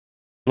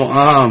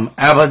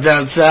I was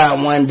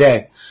outside one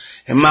day,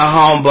 and my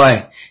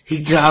homeboy,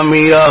 he called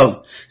me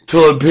up to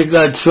a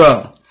pickup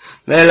truck.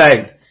 They're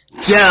like,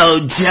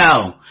 Joe,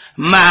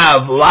 my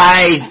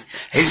wife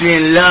is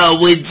in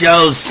love with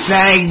your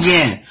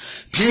singing.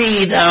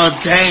 Please don't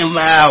take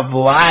my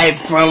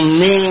wife from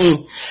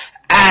me.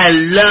 I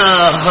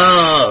love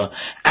her.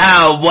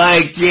 I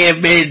work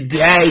every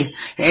day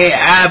and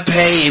I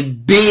pay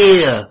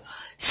bills.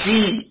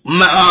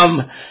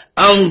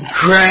 I'm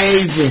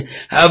crazy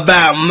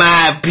about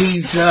my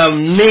piece of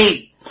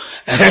meat.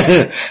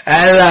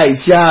 I like,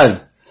 Sean,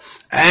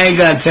 I ain't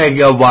gonna take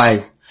your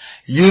wife.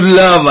 You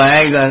love her,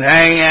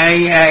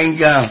 I ain't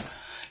gonna.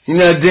 You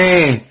know,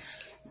 then,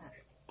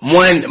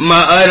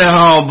 my other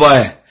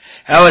homeboy,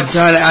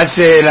 I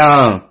said,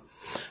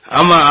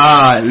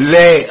 I'ma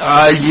let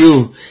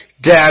you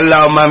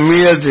download my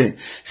music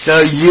so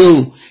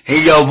you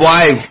and your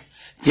wife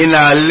can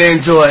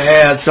listen to it,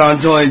 have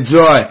something to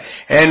enjoy.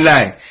 And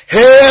like,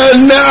 hell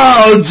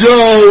no,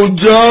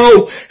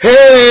 Joe,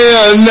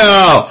 hell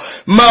no.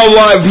 My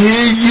wife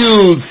hear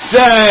you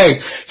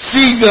sing,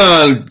 she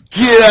gonna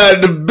get out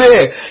of the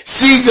bed,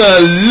 she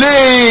gonna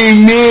leave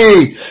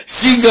me,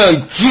 she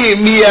gonna kick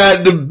me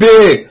out the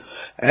bed.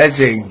 I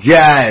said,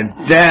 God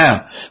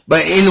damn.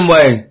 But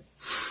anyway,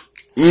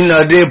 you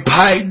know, they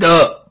piped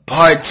up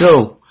part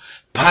 2.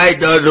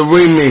 Piped up the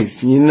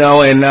remix, you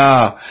know, and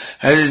I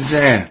just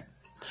saying,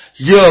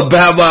 you're a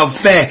Bow Wow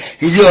fan,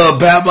 you're a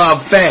Bow Wow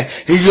fan,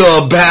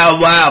 you're a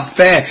Bow Wow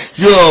fan,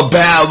 you're a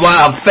Bow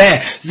Wow fan,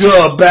 you're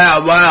a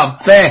Bow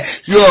Wow fan,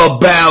 you're a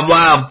Bow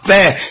Wow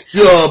fan,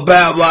 you're a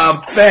Bow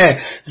Wow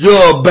fan, you're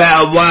a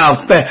Bow Wow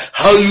fan.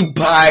 How you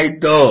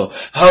piped up?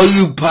 How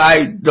you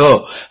piped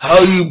up?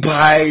 How you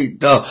piped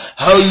up?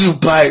 How you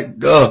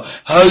piped up?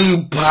 How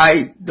you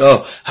piped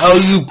up? How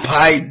you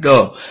piped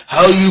up?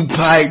 How you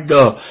piped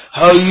up?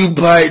 How you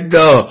piped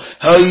up?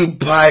 How you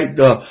piped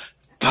up?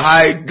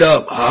 Piped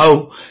up,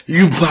 ho.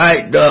 You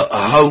piped up,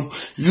 ho.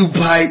 You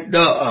piped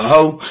up,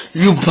 ho.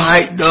 You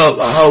piped up,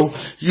 ho.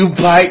 You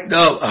piped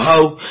up,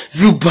 ho.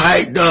 You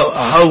piped up,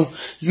 ho.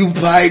 You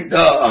piped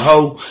up,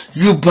 ho.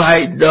 You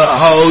piped up, ho. You piped up,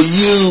 ho.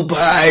 You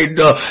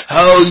piped up,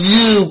 ho.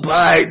 You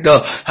piped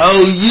up,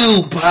 ho.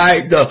 You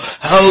piped up,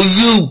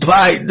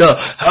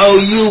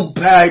 ho. You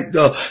piped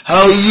up,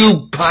 ho.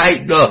 You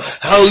piped up,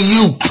 ho.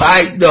 You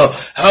piped up,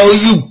 ho.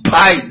 You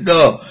piped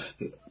up.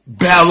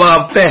 Bow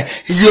Wow fan,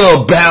 you're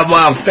a Bow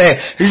Wow fan,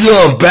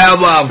 you're a Bow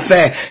Wow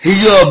fan,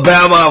 you're a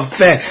Bow Wow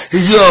fan,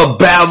 you're a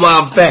Bow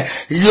Wow fan,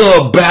 you're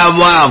a Bow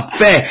Wow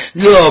fan,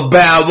 you're a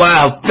Bow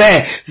Wow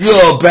fan, you're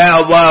a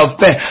Bow Wow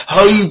fan.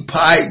 How you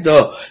piped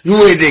up? You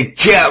in the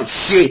cap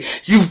shit,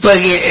 you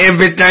fucking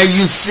everything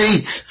you see,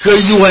 cause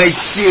you ain't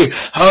shit.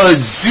 How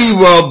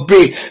zero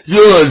bitch,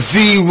 you're a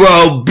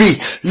zero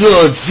bitch,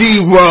 you're a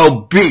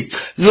zero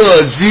bitch, you're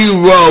a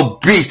zero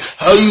bitch.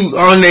 How you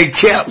on that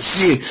cap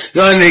shit?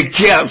 You on that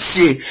cap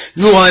shit.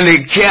 You on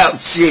the cap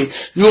shit.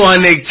 You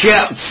on the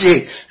cap shit.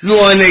 You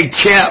on the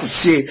cap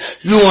shit.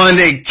 You on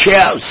the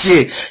cap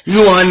shit. You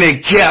on the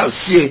cap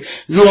shit.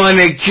 You on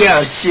the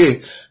cap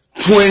shit.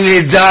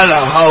 $20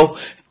 hoe.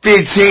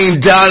 $15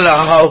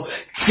 hoe.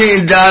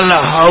 $10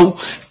 hoe.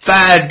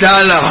 $5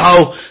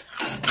 hoe.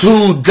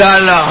 $2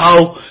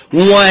 hoe.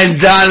 $1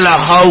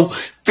 hoe.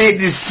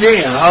 50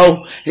 cent hoe,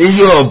 and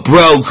you're a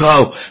broke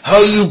hoe. How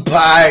you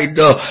piped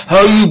up?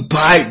 How you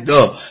piped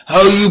up?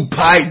 How you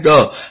piped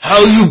up?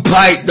 How you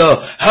piped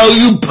up? How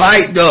you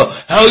piped up?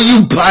 How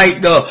you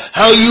piped up?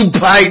 How you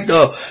piped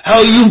up? How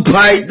you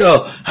piped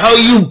up? How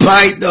you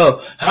piped up?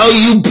 How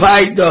you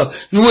piped up?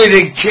 You in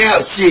the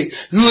cap shit.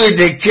 You in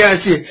the cap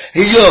shit.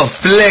 And you're a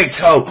flex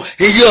hoe.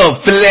 And you're a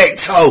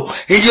flex hoe.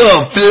 And you're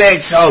a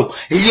flex hoe.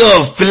 And you're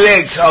a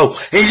flex hoe.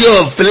 And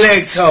you're a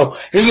flex hoe.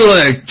 And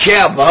you're a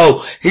cap hoe.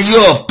 And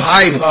you're a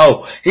pipe hoe,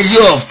 and you're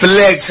a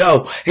flex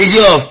hoe, and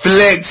you're a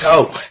flex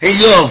hoe, and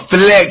you're a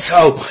flex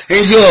hoe,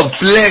 and you're a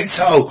flex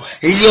hoe,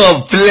 and you're a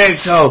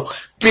flex hoe.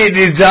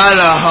 $50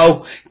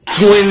 hoe,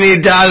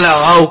 $20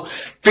 hoe,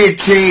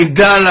 $15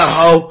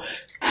 hoe,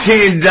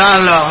 $10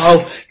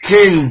 hoe,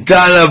 $10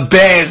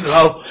 bag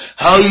hoe.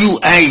 How you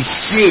ain't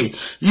shit?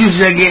 You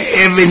sucking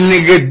every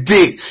nigga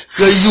dick,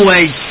 cause you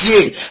ain't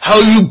shit. How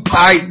you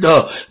piped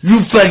up?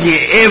 You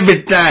fucking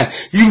everything.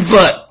 You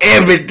fuck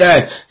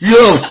everything.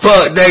 You'll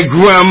fuck that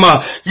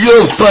grandma.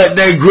 You'll fuck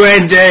that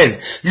granddaddy.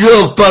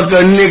 You'll fuck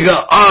a nigga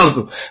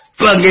uncle.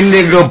 Fucking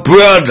nigga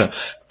brother.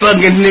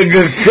 Fucking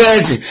nigga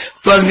cousin.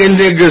 Fucking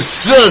nigga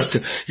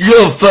sister.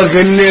 You'll fuck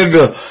a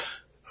nigga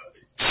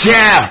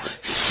child.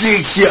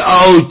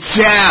 6-year-old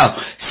child.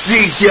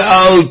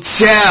 6-year-old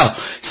child.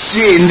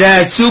 Shit,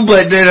 not too,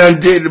 but they done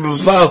did it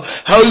before.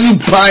 How you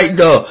piped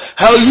up?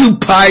 How you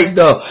piped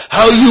up?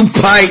 How you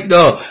piped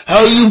up?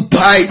 How you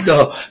piped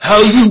up? How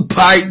you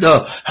piped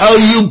up? How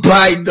you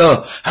piped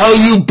up? How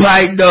you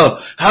piped up?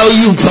 How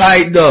you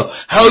piped up?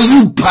 How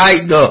you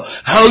piped up?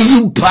 How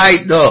you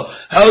piped up?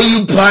 How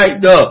you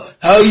piped up?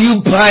 How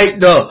you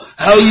piped up?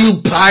 How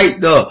you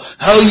piped up?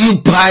 How you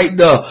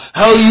piped up?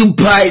 How you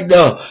piped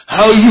up?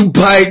 How you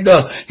piped up?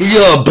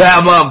 You're a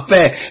Bama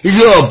fan.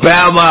 You're a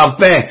Bama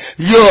fan.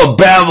 You're a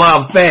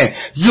Bama fan.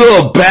 You're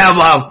a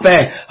Bama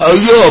fan. Oh,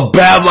 you're a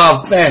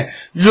Bama fan.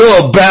 You're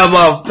a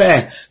Bama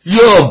fan.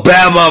 You're a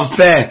Bama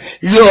fan.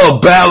 You're a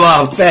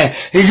Bama fan.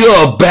 You're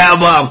a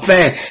Bama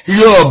fan.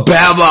 You're a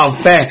Bama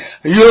fan.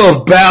 You're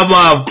a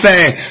Bama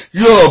fan.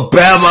 You're a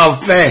Bama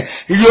fan.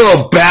 You're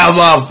a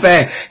Bama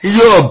fan.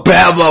 You're a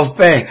Bama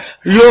fan.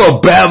 You're a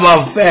Bama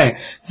fan.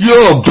 You're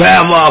a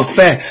Bama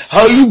fan.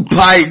 How you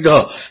piped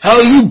up?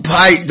 How you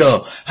piped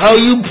up? How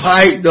you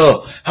piped up?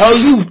 How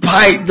you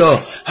piped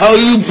up? How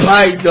you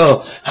piped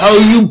up? How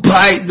you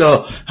piped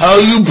up? How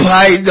you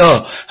piped up?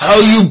 How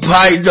you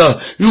piped up?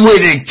 You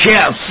with the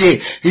cap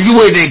shit. You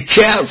with the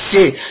cap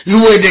shit.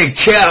 You with the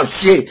cap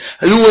shit.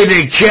 You with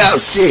the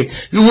cap shit.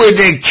 You with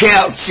the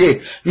cap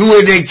shit. You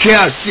with the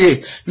cap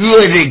shit. You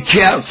with the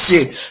cap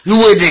shit. You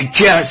with the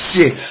cap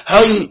shit.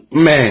 How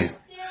you, man?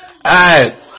 Alright.